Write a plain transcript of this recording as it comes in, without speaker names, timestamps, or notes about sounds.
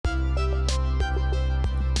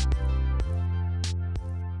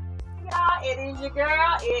It is your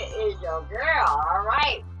girl. It is your girl. All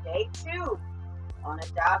right. Day 2 on a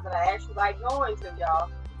job that I actually like going to, y'all.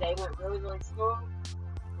 Today went really, really smooth.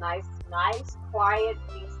 Nice, quiet,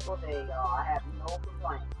 peaceful day, y'all. I have no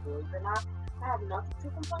complaints. Believe it or not, I have nothing to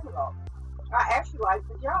complain about. I actually like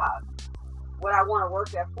the job. Would I want to work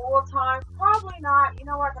there full time? Probably not. You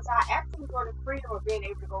know what? Because I actually enjoy the freedom of being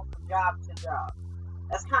able to go from job to job.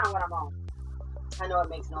 That's kind of what I'm on. I know it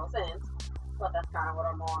makes no sense, but that's kind of what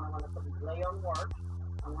I'm on. I'm going to put a delay on work.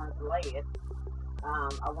 I'm going to delay it.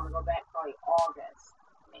 I want to go back probably August,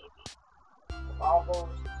 maybe. If all goes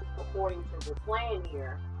according to the plan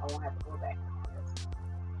here, I won't have to go back in August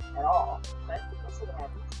at all. But we'll see what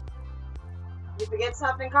happens. You forget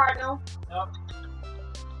something, Cardinal? Yep.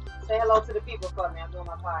 Say hello to the people for me. I'm doing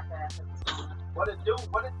my podcast at this moment. What it do?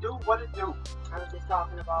 What it do? What it do? I was just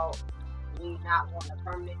talking about me not wanting a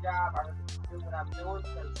permanent job. I was do what I'm doing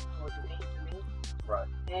because it's more unique to me. Right.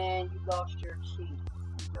 And you lost your keys.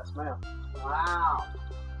 Yes, ma'am. Wow.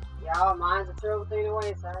 Y'all, mine's a terrible thing to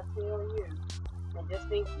waste. I tell you. And just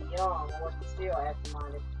think you're young or you still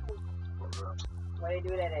absent-minded. Where they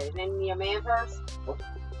do that at? Is that in your man purse? Nope.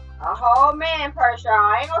 A whole man purse, y'all.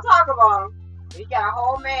 I ain't gonna talk about him. He got a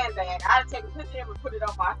whole man bag. I had to take a picture of him and put it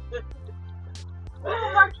on my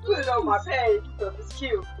put it on my page because it's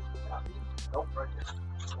cute. Nope, right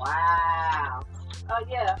there. Wow. Oh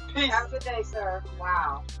yeah. Peace. Have a good day, sir.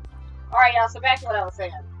 Wow. Alright, y'all, so back to what I was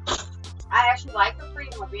saying. I actually like the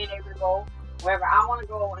freedom of being able to go wherever I want to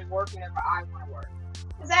go and work whenever I want to work.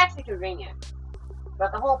 It's actually convenient.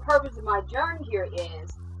 But the whole purpose of my journey here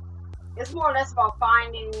is, it's more or less about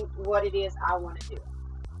finding what it is I want to do.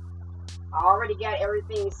 I already got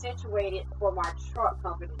everything situated for my truck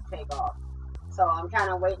company to take off. So I'm kind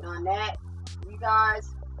of waiting on that. You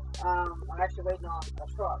guys, I'm actually waiting on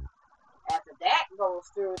a truck. After that goes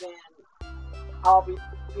through, then I'll be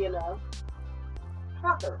being a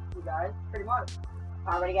trucker, you guys, pretty much.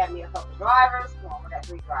 I already got me a couple drivers. Well, I got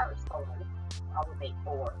 3 drivers total. I would make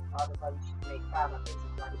 4. Otherwise, you should make 5. My business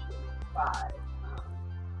buddy should make 5.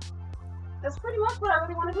 That's pretty much what I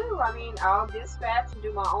really want to do. I mean, I'll dispatch and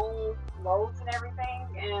do my own loads and everything.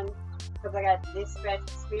 And because I got dispatch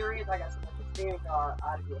experience, I got so much experience, I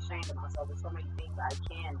ought to be ashamed of myself. There's so many things I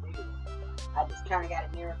can do. I just kind of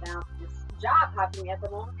got to narrow down to this job hopping at the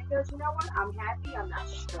moment because you know what? I'm happy. I'm not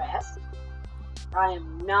stressed. I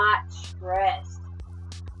am not stressed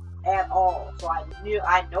at all. So I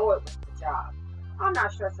know it was the job. I'm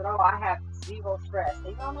not stressed at all. I have 0 stress.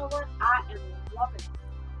 And y'all know what? I am loving it.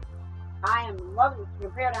 I am loving it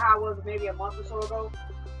compared to how I was maybe a month or so ago.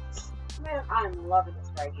 Man, I am loving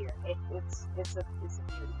this right here. It's a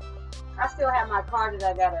beauty. I still have my car that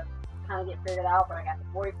I gotta kind of get figured out, but I got the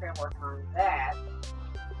boyfriend working on that.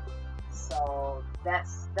 So that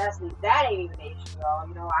ain't even an issue, y'all.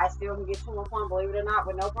 You know, I still can get to and from, believe it or not,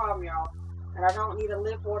 with no problem, y'all. And I don't need a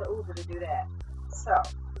Lyft or the Uber to do that. So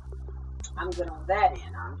I'm good on that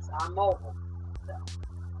end. I'm mobile. So,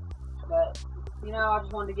 but you know, I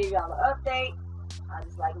just wanted to give y'all an update. I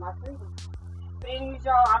just like my freedom. But anyways,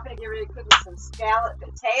 y'all, I'm gonna get ready to cook me some scalloped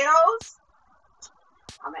potatoes.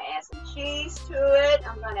 I'm gonna add some cheese to it.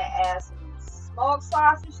 I'm gonna add some smoked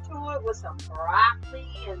sausage to it with some broccoli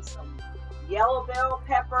and some yellow bell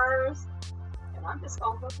peppers. And I'm just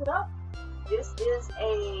gonna cook it up. This is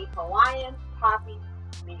a Hawaiian poppy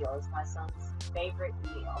meal. It's my son's favorite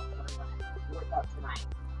meal that I'm gonna whip up tonight.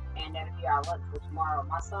 And that'll be our lunch for tomorrow.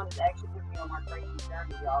 My son is actually with me on my crazy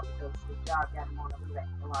journey, y'all, because his job got him on a leave.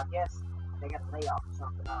 Well, I guess they got a layoff or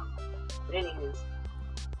something. I don't know. But anyways,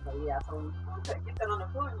 so yeah, I told him, I'm gonna get that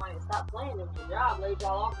unemployment money and stop playing with your job. Laid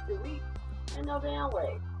y'all off for 2 weeks. Ain't no damn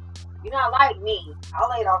way. You're not like me.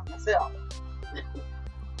 I laid off myself.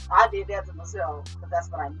 I did that to myself because that's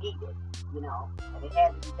what I needed, you know, and it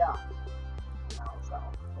had to be done. You know, so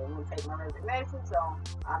they wouldn't take my resignation, so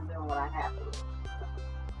I'm doing what I have to do.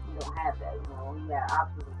 You don't have that, you know. He got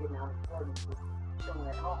options of getting unemployment just chilling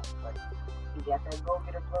at home, but he got that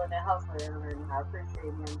go-getter blood in that hustle, and I appreciate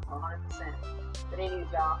him 100%. But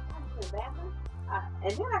anyways, y'all,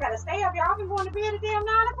 and then I gotta stay up, y'all. I've been going to bed at damn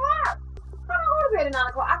 9 o'clock. I don't go to bed at 9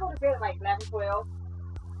 o'clock. I go to bed at like 11, 12.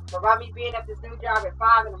 But by me being at this new job at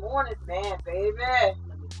 5 in the morning, man, baby,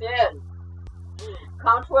 let me tell you.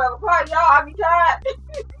 Come 12 o'clock, y'all, I be tired.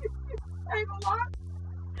 I ain't gonna lie.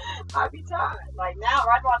 I be tired. Like now,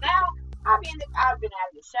 right about now, I've been out of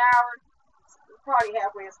the shower, probably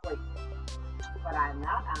halfway asleep. But I'm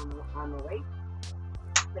not. I'm awake.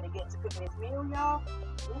 Gonna get to cooking this meal, y'all.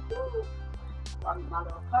 Woo-hoo. My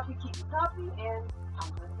little puppy keep me company, and I'm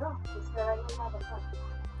gonna go. Just go right in my puppy.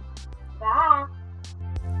 Bye.